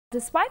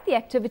Despite the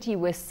activity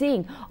we're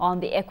seeing on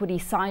the equity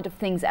side of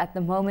things at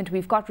the moment,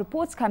 we've got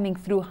reports coming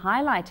through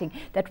highlighting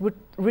that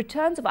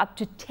returns of up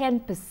to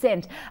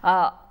 10%,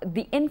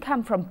 the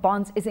income from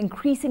bonds is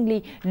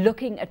increasingly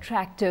looking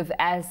attractive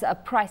as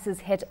prices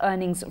hit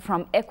earnings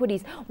from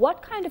equities.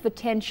 What kind of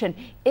attention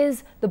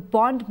is the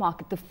bond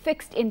market, the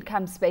fixed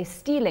income space,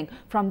 stealing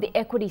from the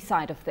equity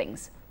side of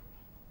things?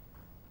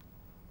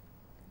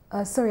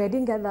 Sorry, I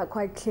didn't get that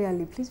quite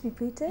clearly. Please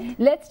repeat it.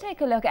 Let's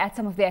take a look at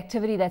some of the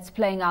activity that's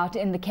playing out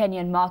in the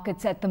Kenyan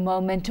markets at the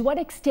moment. To what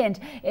extent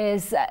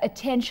is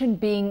attention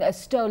being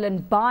stolen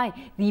by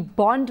the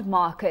bond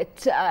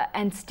market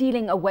and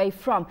stealing away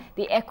from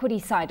the equity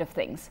side of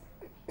things?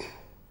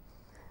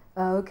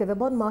 Okay, the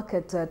bond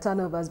market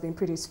turnover has been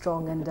pretty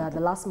strong, and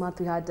the last month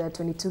we had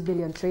 22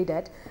 billion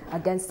traded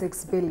against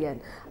 6 billion.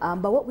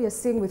 But what we are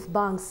seeing with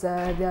banks,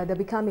 they're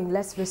becoming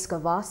less risk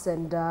averse,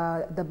 and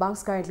the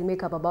banks currently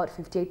make up about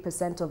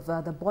 58% of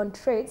the bond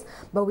trades,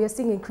 but we are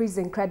seeing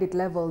increasing credit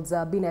levels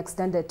being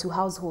extended to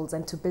households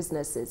and to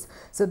businesses.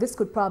 So this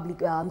could probably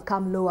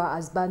come lower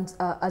as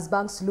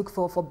banks look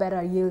for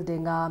better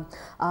yielding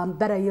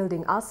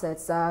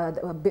assets,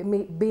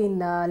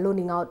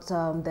 loaning out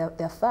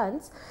their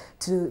funds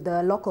to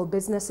the local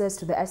businesses,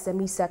 to the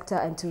SME sector,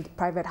 and to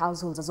private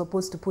households, as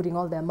opposed to putting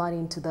all their money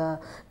into the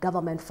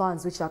government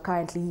funds, which are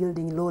currently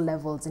yielding low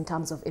levels in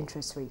terms of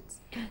interest rates.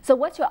 So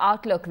what's your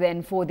outlook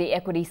then for the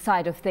equity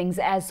side of things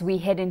as we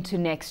head into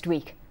next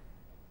week?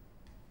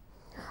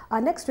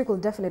 Next week will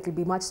definitely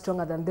be much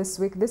stronger than this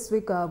week. This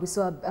week we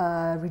saw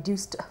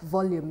reduced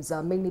volumes,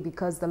 mainly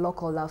because the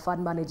local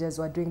fund managers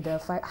were doing the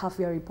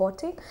half-year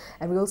reporting,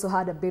 and we also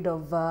had a bit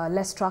of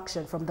less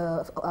traction from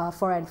the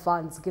foreign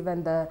funds,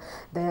 given the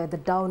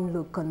down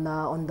look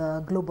on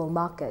the global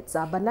markets.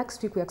 But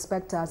next week we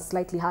expect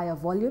slightly higher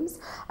volumes.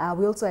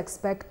 We also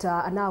expect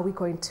now a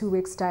week or in 2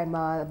 weeks' time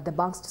the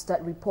banks to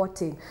start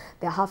reporting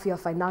their half-year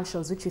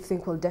financials, which we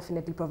think will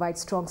definitely provide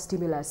strong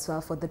stimulus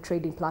for the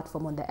trading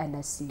platform on the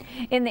NSE.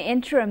 In the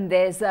interim,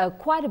 there's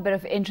quite a bit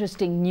of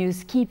interesting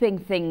news, keeping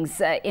things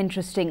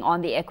interesting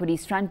on the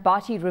equities front.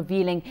 Bharti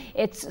revealing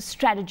its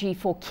strategy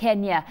for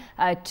Kenya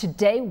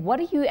today. What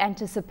are you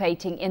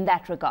anticipating in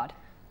that regard?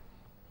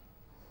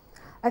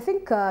 I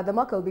think the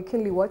market will be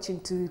keenly watching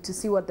to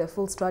see what their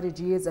full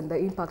strategy is and the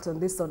impact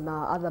on this on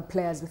other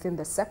players within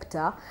the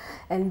sector.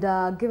 And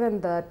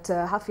given that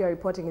half-year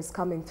reporting is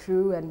coming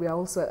through, and we are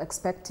also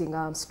expecting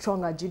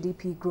stronger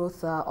GDP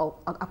growth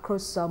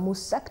across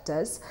most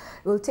sectors,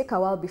 it will take a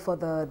while before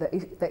the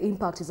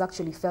impact is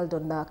actually felt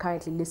on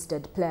currently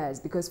listed players.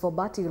 Because for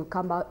Bharti, it will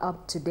come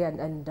up today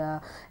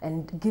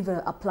and give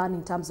a plan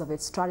in terms of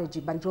its strategy,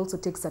 but it also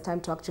takes the time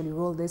to actually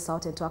roll this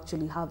out and to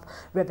actually have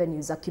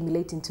revenues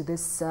accumulating to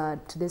this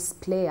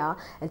player,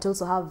 and to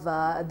also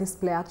have this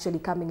player actually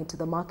coming into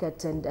the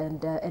market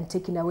and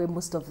taking away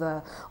most of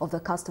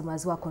the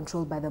customers who are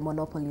controlled by the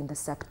monopoly in the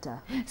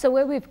sector. So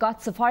where we've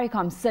got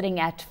Safaricom sitting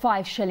at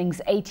 5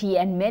 shillings 80,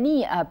 and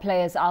many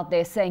players out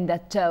there saying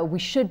that we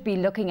should be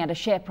looking at a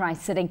share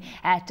price sitting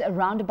at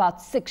around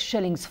about 6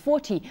 shillings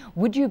 40.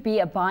 Would you be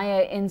a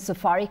buyer in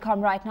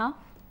Safaricom right now?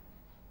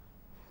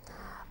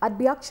 I'd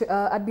be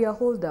a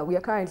holder. We are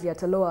currently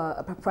at a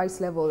lower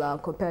price level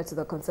compared to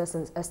the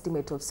consensus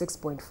estimate of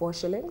 6.4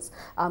 shillings.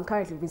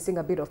 Currently, we've been seeing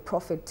a bit of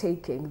profit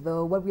taking,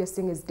 though what we are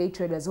seeing is day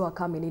traders who are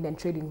coming in and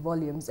trading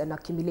volumes and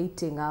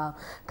accumulating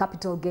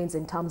capital gains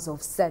in terms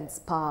of cents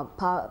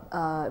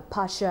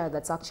per share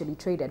that's actually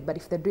traded. But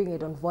if they're doing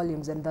it on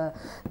volumes, and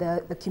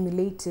the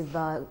cumulative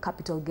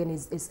capital gain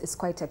is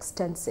quite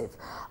extensive.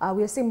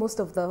 We are seeing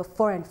most of the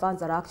foreign funds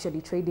that are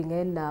actually trading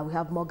in. We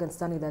have Morgan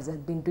Stanley that has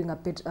been doing a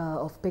bit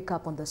of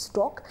pickup on the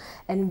stock,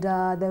 and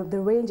the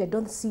range, I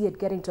don't see it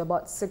getting to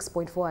about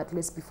 6.4 at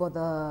least before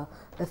the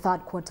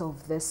third quarter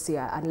of this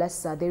year,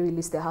 unless they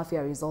release their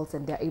half-year results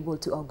and they're able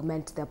to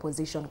augment their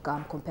position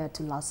compared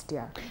to last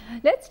year.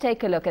 Let's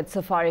take a look at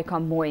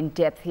Safaricom more in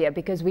depth here,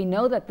 because we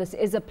know that this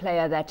is a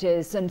player that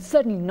is and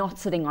certainly not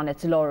sitting on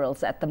its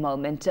laurels at the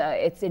moment.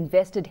 It's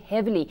invested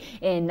heavily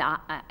in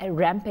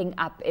ramping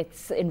up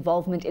its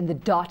involvement in the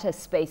data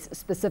space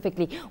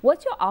specifically.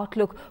 What's your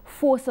outlook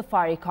for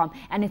Safaricom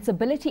and its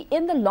ability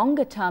in the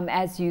longer term,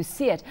 as you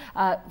see it,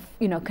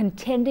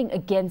 contending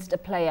against a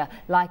player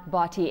like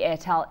Bharti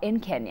Airtel in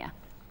Kenya?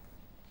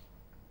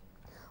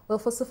 Well,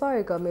 for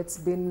Safaricom, it's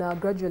been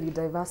gradually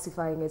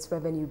diversifying its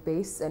revenue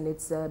base, and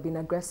it's been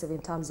aggressive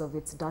in terms of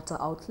its data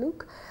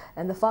outlook.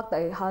 And the fact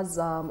that it has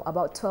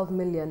about 12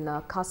 million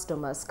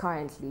customers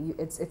currently,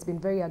 it's been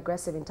very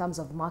aggressive in terms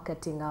of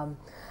marketing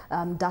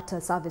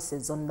data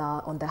services on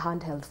the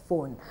handheld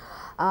phone.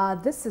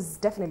 This is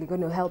definitely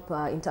going to help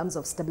in terms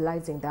of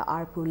stabilizing the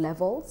ARPU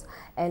levels.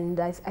 And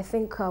I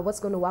think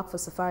what's going to work for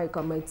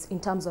Safaricom, it's in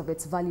terms of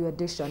its value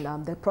addition,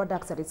 the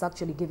products that it's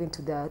actually giving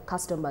to the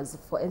customers.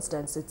 For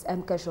instance, its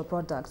M-Cash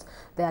product,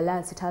 the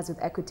alliance it has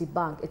with Equity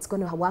Bank, it's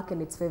going to work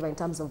in its favor in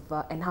terms of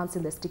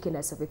enhancing the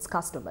stickiness of its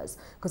customers.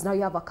 Because now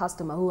you have a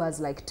customer who has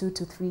like 2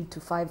 to 3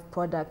 to 5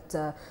 product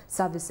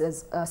service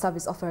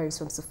offerings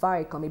from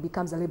Safaricom. It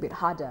becomes a little bit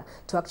harder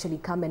to actually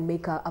come and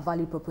make a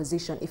value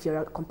proposition if you're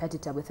a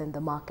competitor within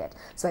the market. market.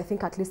 So I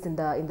think at least in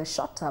the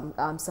short term,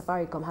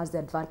 Safaricom has the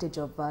advantage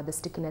of the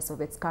stickiness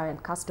of its current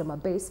customer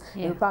base.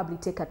 It will probably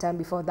take a time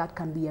before that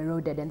can be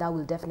eroded, and that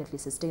will definitely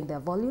sustain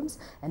their volumes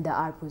and their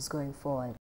ARPUs going forward.